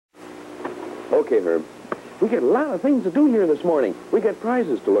Okay, Herb. We get a lot of things to do here this morning. We get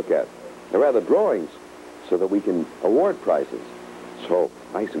prizes to look at, or rather drawings, so that we can award prizes. So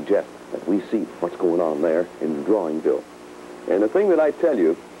I suggest that we see what's going on there in the drawing bill. And the thing that I tell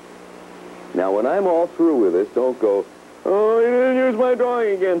you, now when I'm all through with this, don't go, oh, you didn't use my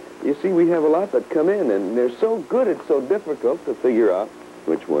drawing again. You see, we have a lot that come in, and they're so good, it's so difficult to figure out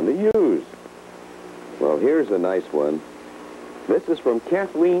which one to use. Well, here's a nice one. This is from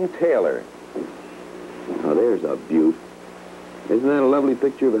Kathleen Taylor. Now, there's a beaut. Isn't that a lovely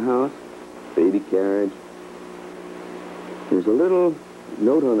picture of the house? Baby carriage. There's a little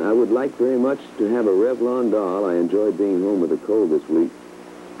note on, I would like very much to have a Revlon doll. I enjoyed being home with a cold this week.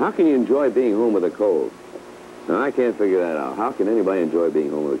 How can you enjoy being home with a cold? Now, I can't figure that out. How can anybody enjoy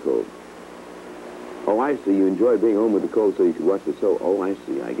being home with a cold? Oh, I see. You enjoy being home with a cold so you can watch the show. Oh, I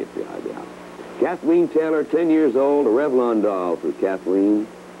see. I get the idea. Kathleen Taylor, 10 years old, a Revlon doll for Kathleen.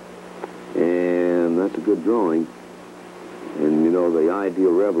 And that's a good drawing. And, you know, the ideal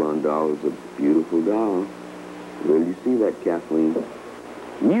Revlon doll is a beautiful doll. Will you see that, Kathleen?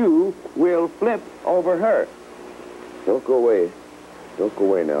 You will flip over her. Don't go away. Don't go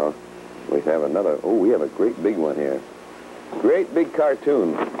away now. We have another. Oh, we have a great big one here. Great big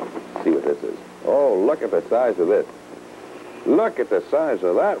cartoon. Let's see what this is. Oh, look at the size of this. Look at the size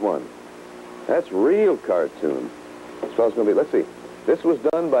of that one. That's real cartoon. This fellow's going to be, let's see. This was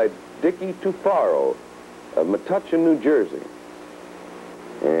done by Dickie Tufaro of Metuchen, New Jersey.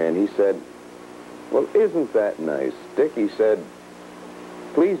 And he said, well, isn't that nice? Dickie said,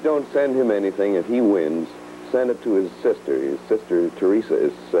 please don't send him anything if he wins. Send it to his sister. His sister, Teresa,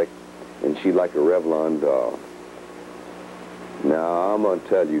 is sick, and she'd like a Revlon doll. Now, I'm going to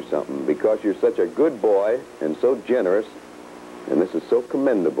tell you something. Because you're such a good boy and so generous, and this is so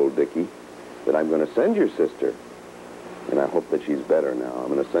commendable, Dickie, that I'm going to send your sister, and I hope that she's better now. I'm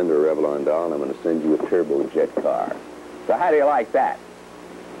going to send her a Revlon doll, and I'm going to send you a turbojet car. So how do you like that?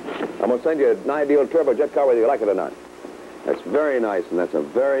 I'm going to send you an ideal turbojet car whether you like it or not. That's very nice, and that's a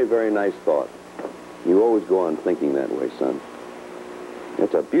very, very nice thought. You always go on thinking that way, son.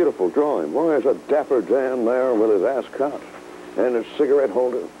 It's a beautiful drawing. Why, there's a dapper Dan there with his ass cut and his cigarette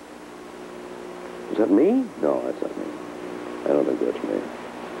holder. Is that me? No, that's not me. I don't think that's me.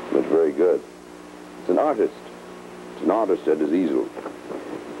 It's very good. It's an artist. It's an artist at his easel.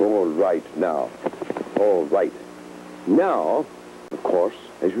 All right, now. All right. Now, of course,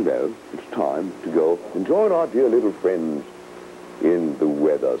 as you know, it's time to go and join our dear little friends in the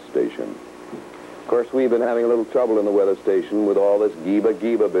weather station. Of course, we've been having a little trouble in the weather station with all this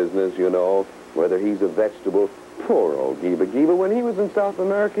Giba business, you know, whether he's a vegetable. Poor old Giba. When he was in South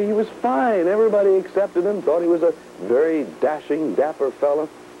America, he was fine. Everybody accepted him, thought he was a very dashing, dapper fella.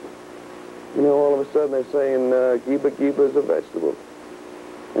 You know, all of a sudden they're saying Giba is a vegetable.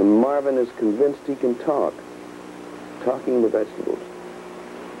 And Marvin is convinced he can talk. Talking the vegetables.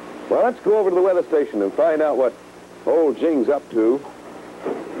 Well, let's go over to the weather station and find out what old Jing's up to.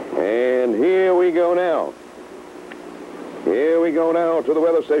 And here we go now. Here we go now to the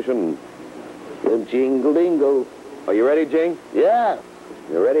weather station. The Jingle Dingle. Are you ready, Jing? Yeah.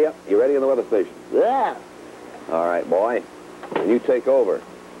 You ready up? You ready in the weather station? Yeah. All right, boy. You take over.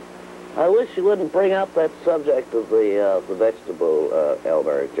 I wish you wouldn't bring up that subject of the vegetable,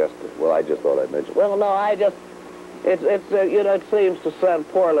 Elmer. I just thought I'd mention. Well, no, you know, it seems to send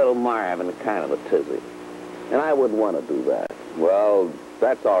poor little Marvin kind of a tizzy. And I wouldn't want to do that. Well,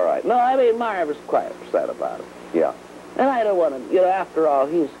 that's all right. No, I mean, Marvin's quite upset about it. Yeah. And I don't want to, you know, after all,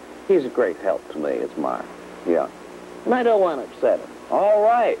 he's a great help to me. It's Marvin. Yeah. And I don't want to upset him. All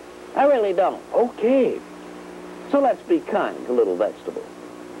right. I really don't. Okay. So let's be kind to little vegetable.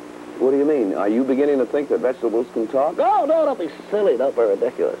 What do you mean? Are you beginning to think that vegetables can talk? No, don't be silly. Don't be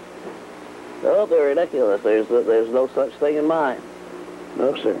ridiculous. Don't be ridiculous. There's no such thing in mine.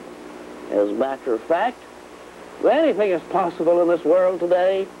 No, sir. As a matter of fact, anything is possible in this world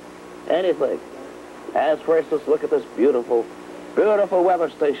today. Anything. As, for instance, look at this beautiful, beautiful weather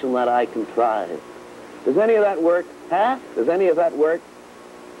station that I contrived. Does any of that work? Huh? Does any of that work?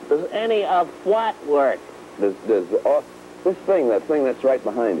 Does any of what work? This thing, that thing that's right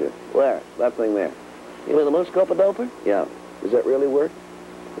behind you. Where? That thing there. You mean the moonscope-a-doper? Yeah. Does that really work?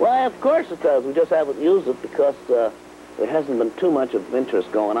 Well, of course it does. We just haven't used it because there hasn't been too much of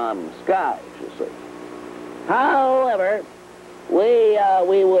interest going on in the skies, you see. However,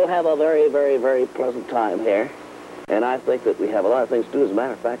 we will have a very, very, very pleasant time here. And I think that we have a lot of things to do. As a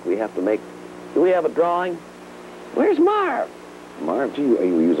matter of fact, we have to make... Do we have a drawing? Where's Marv? Marv, gee,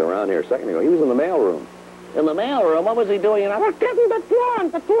 he was around here a second ago. He was in the mailroom. In the mailroom? What was he doing? I was getting the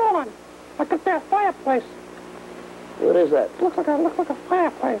drawing. Look at that fireplace. What is that? Looks like a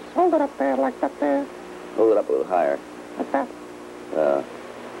fireplace. Hold it up there like like that there? Hold it up a little higher. Like that?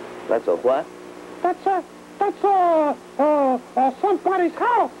 That's a what? That's somebody's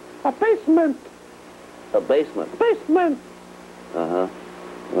house. A basement. A basement. Basement. Uh-huh.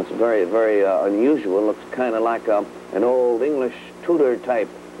 That's very, very unusual. Looks kind of like an old English Tudor-type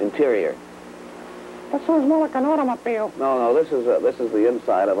interior. That sounds more like an automobile. No, this is the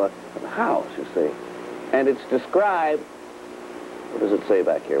inside of a house, you see. And it's described, what does it say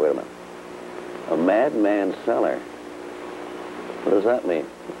back here? Wait a minute. A madman's cellar. What does that mean?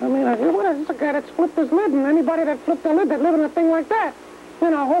 I mean, what is this? A guy that's flipped his lid, and anybody that flipped their lid that lived in a thing like that,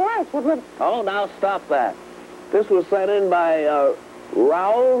 in a whole house would live. Oh, now stop that. This was sent in by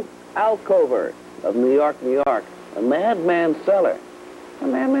Raoul Alcover of New York, New York. A madman's cellar. A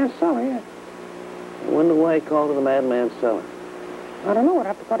madman's cellar, yeah. I wonder why he called it a madman's cellar. I don't know. We'd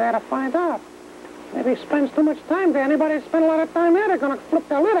have to go there to find out. Maybe he spends too much time there. Anybody that spend a lot of time there, they're going to flip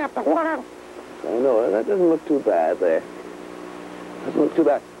their lid after a while. I know. That doesn't look too bad there. Doesn't look too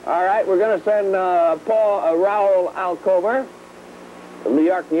bad. All right, we're going to send Raoul Alcover of New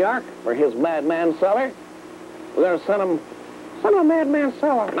York, New York, for his madman's cellar. We're going to send him... Send him a madman's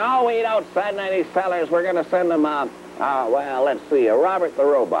cellar. No, we don't send any cellars. We're going to send him, well, let's see, Robert the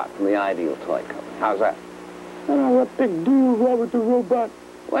Robot from the Ideal Toy Company. How's that? Oh, what big deal, Robert the Robot.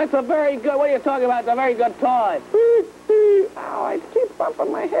 Well, it's a very good, what are you talking about? It's a very good toy. Ow, I keep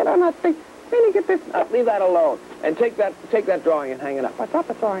bumping my head on that thing. Let me get this. Leave that alone. And take that drawing and hang it up. What's up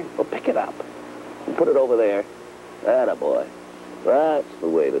the drawing? Well, pick it up and put it over there. Atta boy. That's the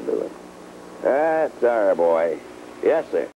way to do it. That's our boy. Yes, sir.